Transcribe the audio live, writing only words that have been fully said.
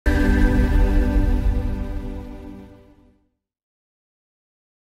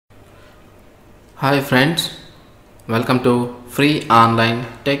Hi friends, welcome to free online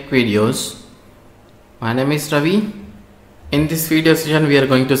tech videos. My name is Ravi. In this video session we are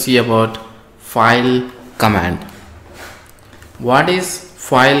going to see about file command. What is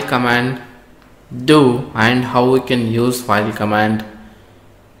file command do and how we can use file command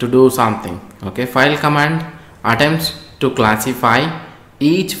to do something. Okay, file command attempts to classify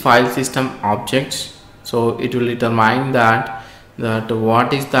each file system objects, so it will determine that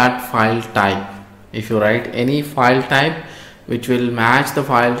what is that file type. If you write any file type which will match the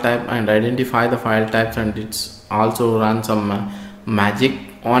file type and identify the file types, and it's also run some magic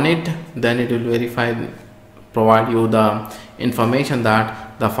on it, then it will provide you the information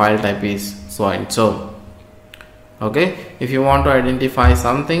that the file type is so and so. Okay, if you want to identify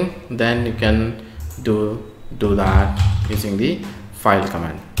something, then you can do that using the file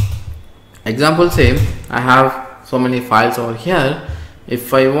command. Example, say I have so many files over here.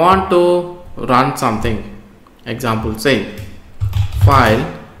 If I want to run something, example, say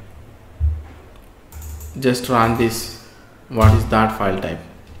file, just run this. What is that file type?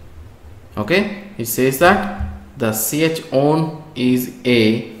 Okay, it says that the chown is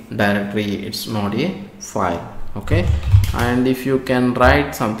a directory, it's not a file. Okay, and if you can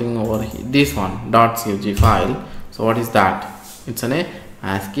write something over here, this one .cog file, so what is that? It's an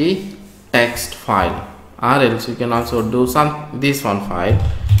ASCII text file, or else you can also do this one file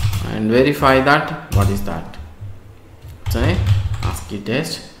and verify that what is that. It's an ASCII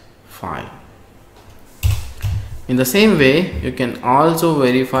text file. In the same way, you can also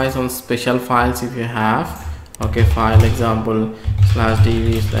verify some special files if you have. Okay, file example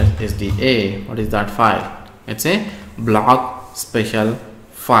 /dv/sda. What is that file? It's a block special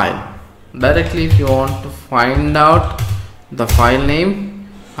file. Directly, if you want to find out the file name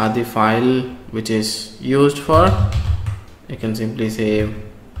or the file which is used for, you can simply say,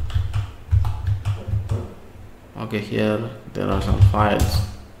 okay, here there are some files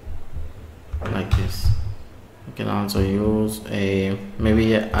like this. You can also use a,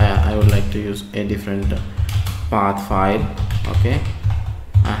 maybe I would like to use a different path file. Okay,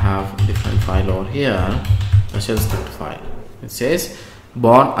 I have different file over here, the shell script file. It says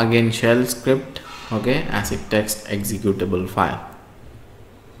born again shell script. Okay, ASCII text executable file.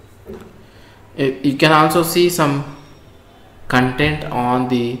 You can also see some content on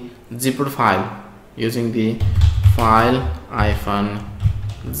the zipped file using the file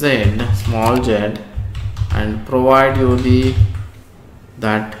 -z small z and provide you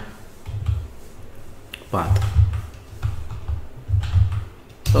that path.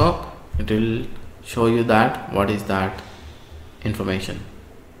 So it will show you that what is that information.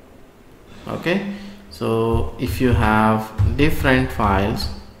 Okay, so if you have different files,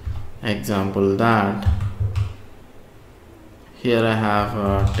 example that here I have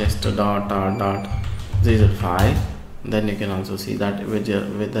a test.r.gz file, then you can also see that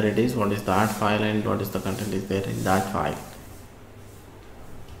whether it is what is that file and what is the content is there in that file.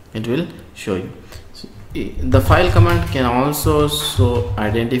 It will show you. So, the file command can also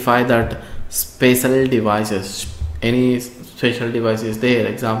identify that special devices, any special devices there.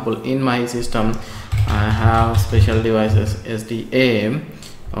 Example, in my system I have special devices SDA.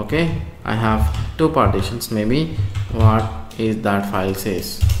 Okay, I have two partitions. Maybe what is that file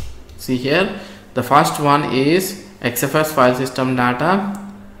says. See here, the first one is XFS file system data,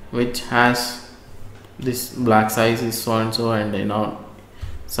 which has this black size is so and so, and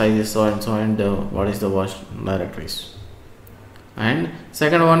size is so and so, and what is the version directories. And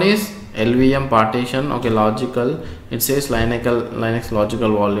second one is LVM partition. Okay, logical, it says Linux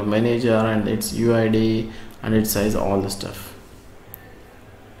logical volume manager and its UID and its size, all the stuff.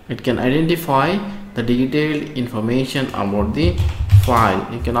 It can identify the detailed information about the file.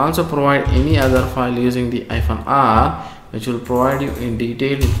 You can also provide any other file using the -r, which will provide you in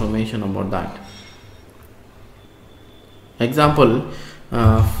detailed information about that. Example,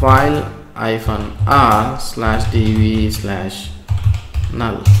 file -r/dv/null.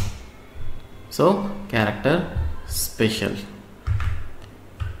 So character special,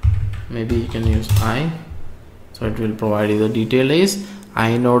 maybe you can use I, so it will provide you the detail is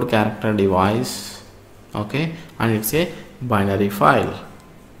inode character device. Okay, and it's a binary file.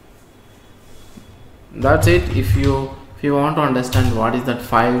 That's it. If you want to understand what is that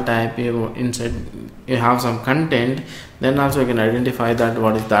file type, inside you have some content, then also you can identify that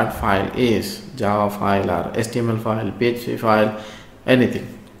what is that file is, Java file or HTML file, PHP file, anything.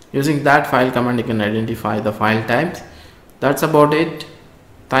 Using that file command you can identify the file types. That's about it.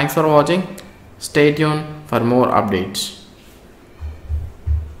 Thanks for watching. Stay tuned for more updates.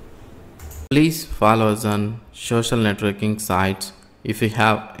 Please follow us on social networking sites If you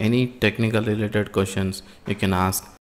have any technical related questions, you can ask.